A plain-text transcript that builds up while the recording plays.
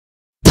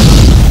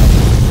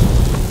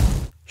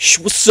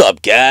What's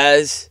up,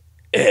 guys?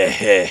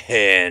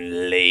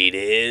 And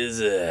ladies.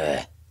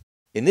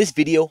 In this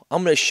video,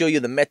 I'm going to show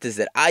you the methods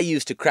that I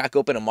use to crack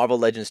open a Marvel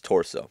Legends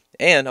torso.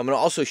 And I'm going to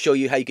also show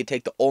you how you can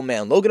take the Old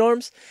Man Logan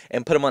arms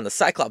and put them on the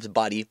Cyclops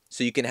body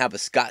so you can have a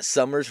Scott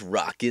Summers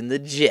rocking the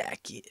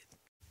jacket.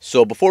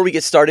 So before we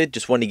get started,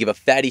 just wanted to give a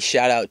fatty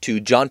shout out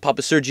to John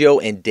Papa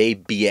Sergio and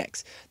Dave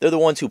BX. They're the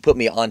ones who put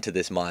me onto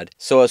this mod.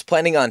 So I was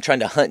planning on trying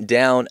to hunt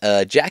down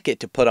a jacket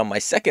to put on my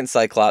second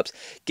Cyclops,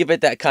 give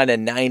it that kind of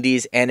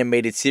 90s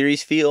animated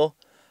series feel.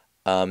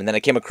 And then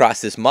I came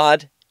across this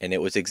mod, and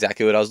it was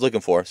exactly what I was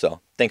looking for. So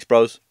thanks,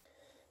 bros.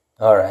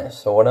 Alright,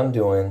 so what I'm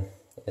doing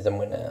is I'm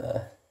going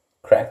to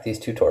crack these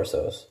two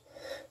torsos.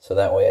 So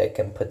that way I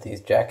can put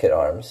these jacket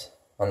arms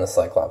on the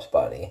Cyclops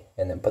body,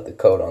 and then put the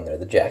coat on there,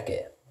 the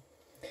jacket.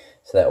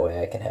 So that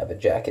way I can have a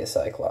jacket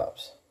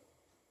Cyclops.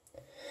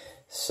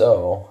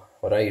 So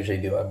what I usually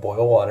do, I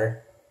boil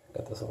water.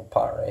 Got this little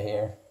pot right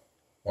here.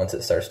 Once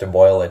it starts to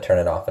boil, I turn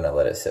it off and I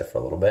let it sit for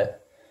a little bit.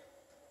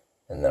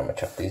 And then I'm going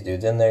to chuck these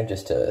dudes in there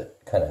just to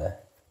kind of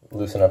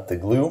loosen up the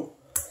glue.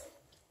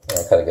 And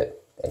I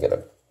get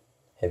a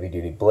heavy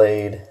duty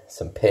blade,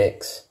 some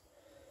picks,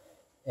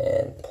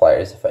 and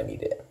pliers if I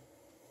need it.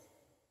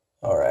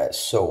 Alright,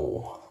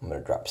 so I'm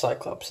going to drop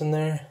Cyclops in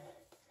there.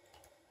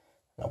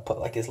 I'll put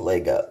like his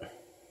leg up,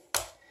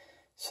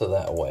 so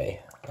that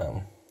way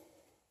I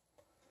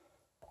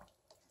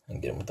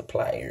can get him with the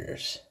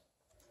pliers.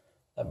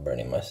 I'm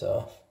burning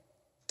myself.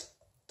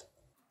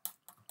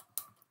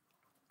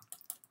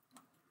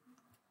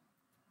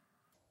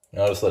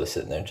 And I'll just let it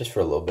sit in there just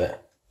for a little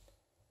bit,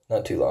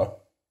 not too long.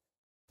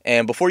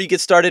 And before you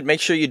get started,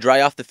 make sure you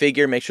dry off the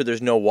figure. Make sure there's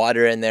no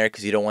water in there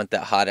because you don't want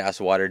that hot ass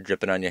water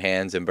dripping on your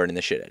hands and burning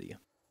the shit out of you.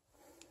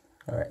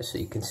 Alright, so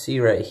you can see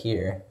right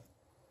here,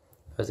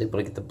 I was able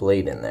to get the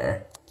blade in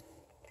there.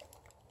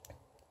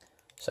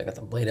 So I got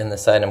the blade in the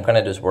side. I'm kind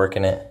of just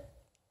working it.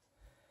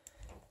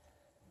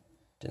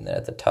 Doing that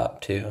at the top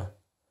too.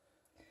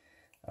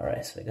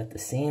 Alright, so I got the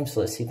seam.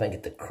 So let's see if I can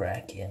get the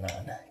crack in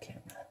on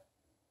camera.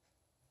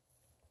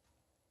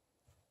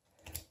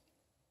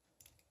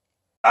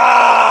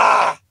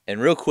 Ah!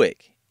 And real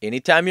quick,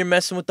 anytime you're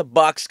messing with the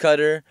box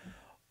cutter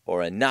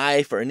or a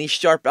knife or any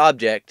sharp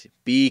object,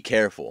 be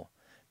careful.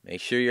 Make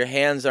sure your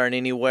hands aren't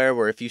anywhere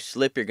where if you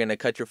slip, you're going to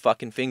cut your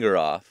fucking finger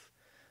off.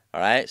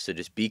 Alright? So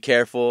just be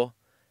careful.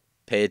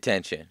 Pay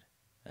attention.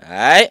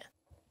 Alright?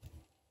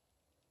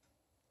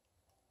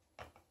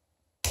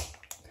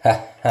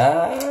 Ha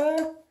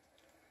ha!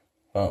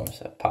 Boom.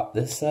 So pop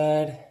this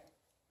side.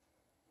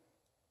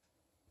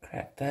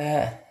 Crack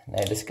that.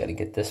 Now I just got to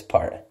get this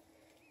part.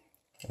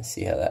 And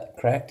see how that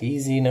cracked.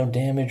 Easy. No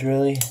damage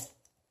really.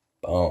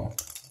 Boom.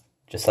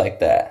 Just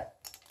like that.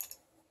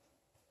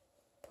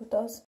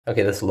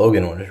 Okay, this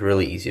Logan one is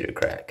really easy to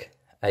crack.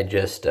 I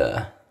just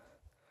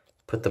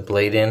put the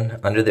blade in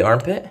under the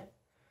armpit,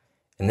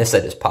 and this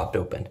side just popped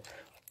open.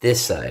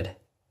 This side,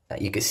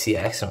 you can see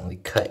I accidentally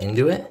cut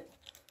into it,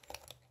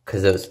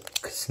 because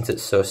since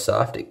it's so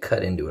soft, it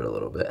cut into it a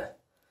little bit.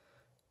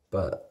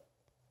 But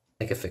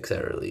I can fix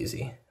that really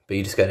easy. But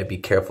you just got to be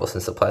careful,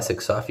 since the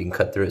plastic's soft, you can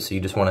cut through it. So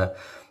you just want to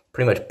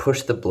pretty much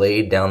push the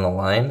blade down the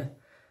line,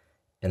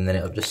 and then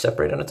it'll just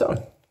separate on its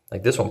own.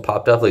 Like this one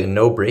popped off, like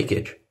no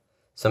breakage.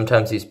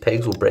 Sometimes these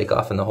pegs will break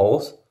off in the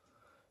holes.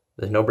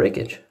 There's no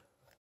breakage.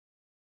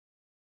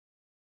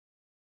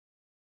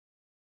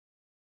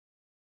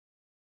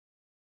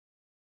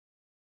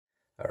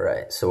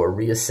 Alright, so we're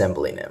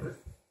reassembling him.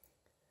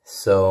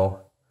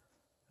 So,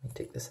 let me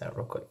take this out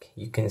real quick.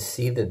 You can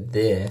see that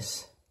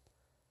the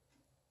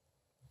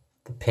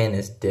pin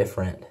is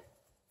different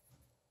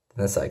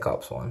than the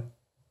Cyclops one.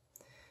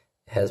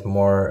 It has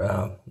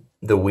more,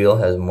 the wheel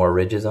has more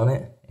ridges on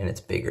it, and it's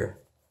bigger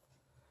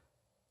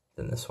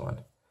than this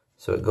one.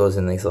 So it goes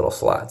in these little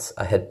slots.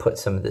 I had put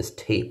some of this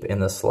tape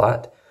in the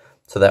slot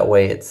so that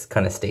way it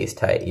kind of stays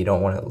tight. You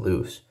don't want it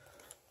loose.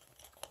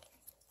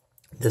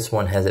 This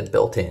one has it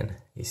built in.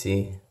 You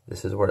see,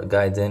 this is where it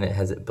guides in. It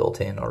has it built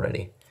in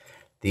already.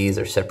 These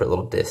are separate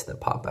little discs that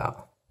pop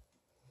out.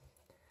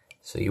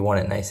 So you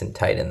want it nice and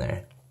tight in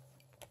there.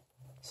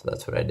 So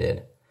that's what I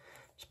did.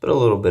 Just put a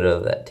little bit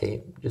of that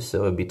tape just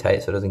so it would be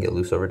tight so it doesn't get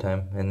loose over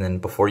time. And then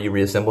before you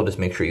reassemble, just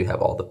make sure you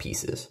have all the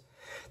pieces.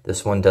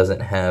 This one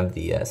doesn't have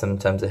the,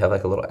 sometimes they have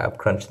like a little ab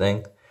crunch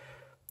thing.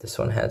 This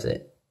one has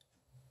it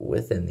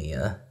within the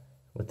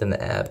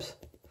abs.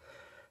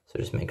 So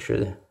just make sure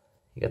that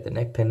you got the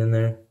neck pin in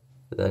there,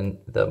 then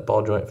the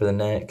ball joint for the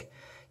neck.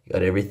 You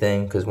got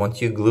everything, because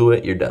once you glue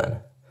it, you're done.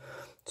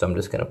 So I'm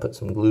just going to put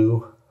some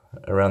glue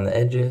around the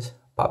edges,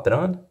 pop it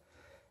on,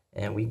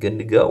 and we good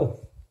to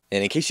go.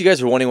 And in case you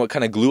guys are wondering what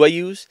kind of glue I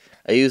use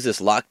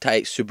this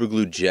Loctite super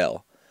glue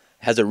gel.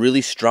 Has a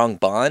really strong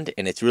bond,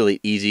 and it's really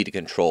easy to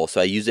control, so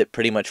I use it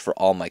pretty much for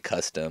all my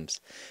customs.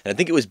 And I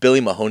think it was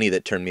Billy Mahoney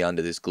that turned me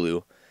onto this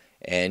glue,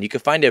 and you can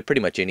find it pretty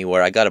much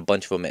anywhere. I got a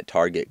bunch of them at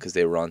Target because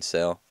they were on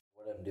sale.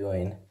 What I'm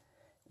doing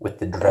with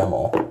the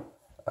Dremel,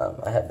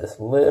 I have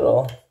this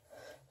little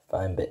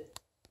fine bit,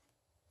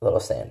 little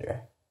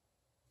sander.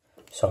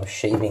 So I'm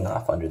shaving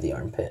off under the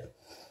armpit.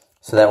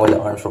 So that way the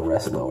arms will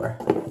rest lower.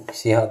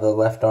 See how the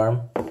left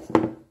arm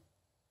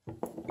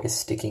is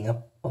sticking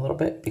up a little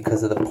bit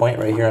because of the point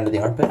right here under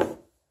the armpit?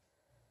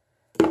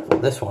 Well,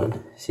 this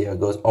one, see how it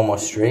goes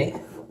almost straight?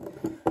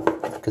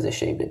 Because I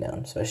shaved it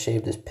down. So I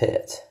shaved this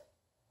pit.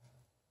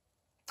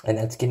 And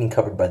that's getting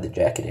covered by the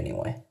jacket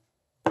anyway.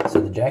 So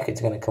the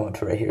jacket's going to come up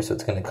to right here, so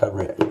it's going to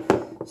cover it.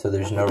 So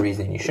there's no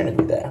reason you shouldn't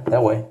do that.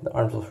 That way, the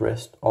arms will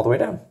rest all the way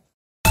down.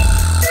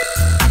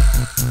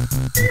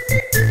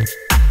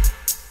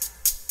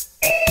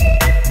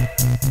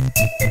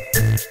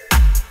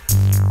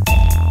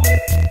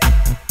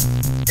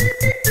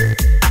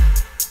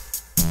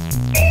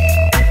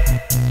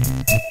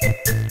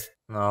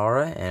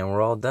 Alright, and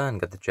we're all done.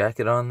 Got the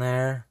jacket on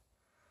there.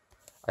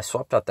 I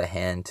swapped out the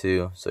hand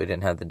too, so he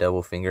didn't have the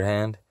double finger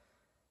hand.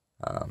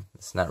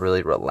 It's not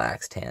really a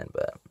relaxed hand,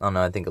 but I don't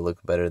know, I think it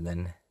looked better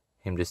than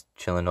him just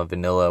chilling on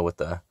vanilla with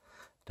the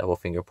double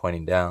finger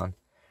pointing down.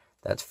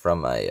 That's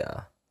from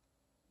a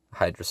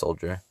Hydra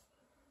soldier.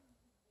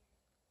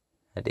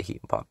 Had to heat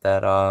and pop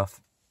that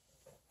off.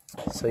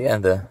 So yeah,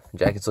 the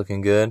jacket's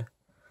looking good.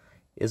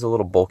 It is a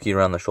little bulky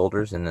around the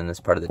shoulders and then this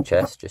part of the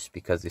chest just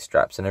because the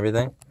straps and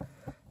everything.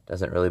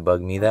 Doesn't really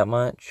bug me that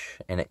much.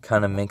 And it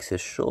kind of makes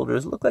his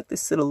shoulders look like they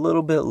sit a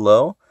little bit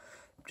low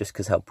just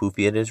because how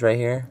poofy it is right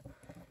here.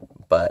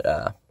 But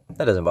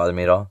that doesn't bother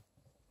me at all.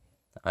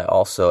 I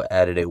also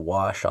added a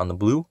wash on the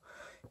blue,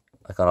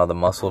 like on all the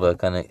muscle to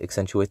kind of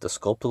accentuate the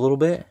sculpt a little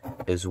bit,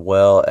 as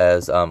well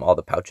as all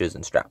the pouches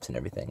and straps and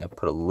everything. I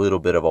put a little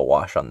bit of a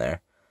wash on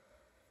there.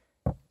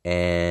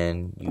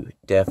 And you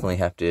definitely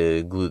have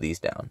to glue these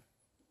down.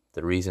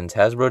 The reasons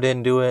Hasbro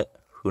didn't do it,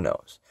 who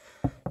knows.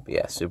 But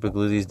yeah, super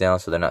glue these down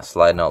so they're not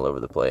sliding all over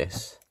the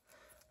place.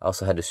 I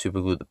also had to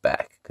super glue the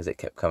back because it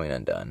kept coming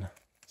undone.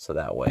 So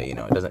that way, you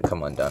know, it doesn't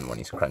come undone when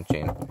he's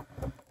crunching.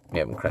 You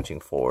have him crunching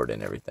forward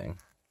and everything.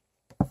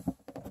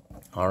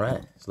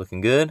 Alright, it's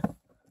looking good.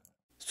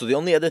 So the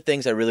only other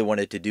things I really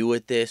wanted to do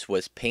with this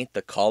was paint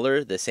the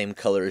collar the same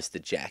color as the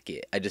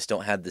jacket. I just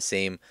don't have the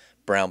same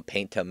brown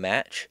paint to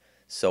match.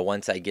 So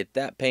once I get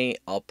that paint,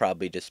 I'll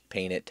probably just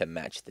paint it to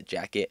match the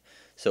jacket.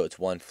 So it's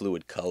one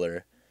fluid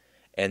color.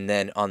 And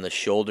then on the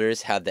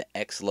shoulders, have the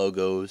X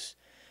logos.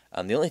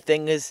 The only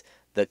thing is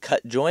the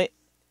cut joint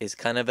is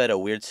kind of at a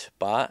weird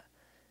spot.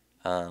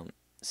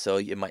 So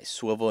you might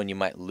swivel and you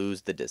might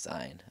lose the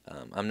design.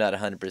 I'm not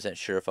 100%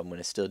 sure if I'm going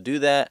to still do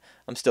that.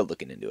 I'm still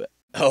looking into it.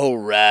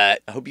 Alright,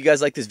 I hope you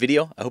guys liked this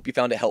video. I hope you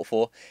found it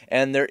helpful.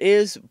 And there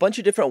is a bunch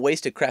of different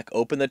ways to crack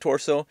open the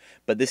torso,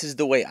 but this is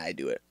the way I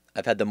do it.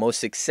 I've had the most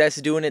success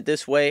doing it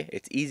this way.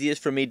 It's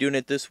easiest for me doing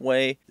it this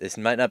way. This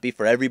might not be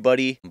for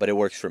everybody, but it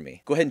works for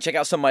me. Go ahead and check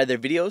out some of my other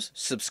videos.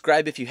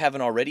 Subscribe if you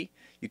haven't already.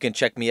 You can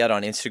check me out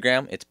on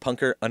Instagram. It's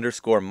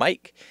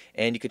punker_Mike.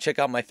 And you can check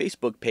out my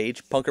Facebook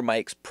page, Punker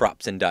Mike's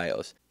Props and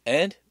Dials.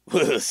 And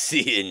we'll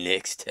see you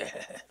next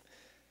time.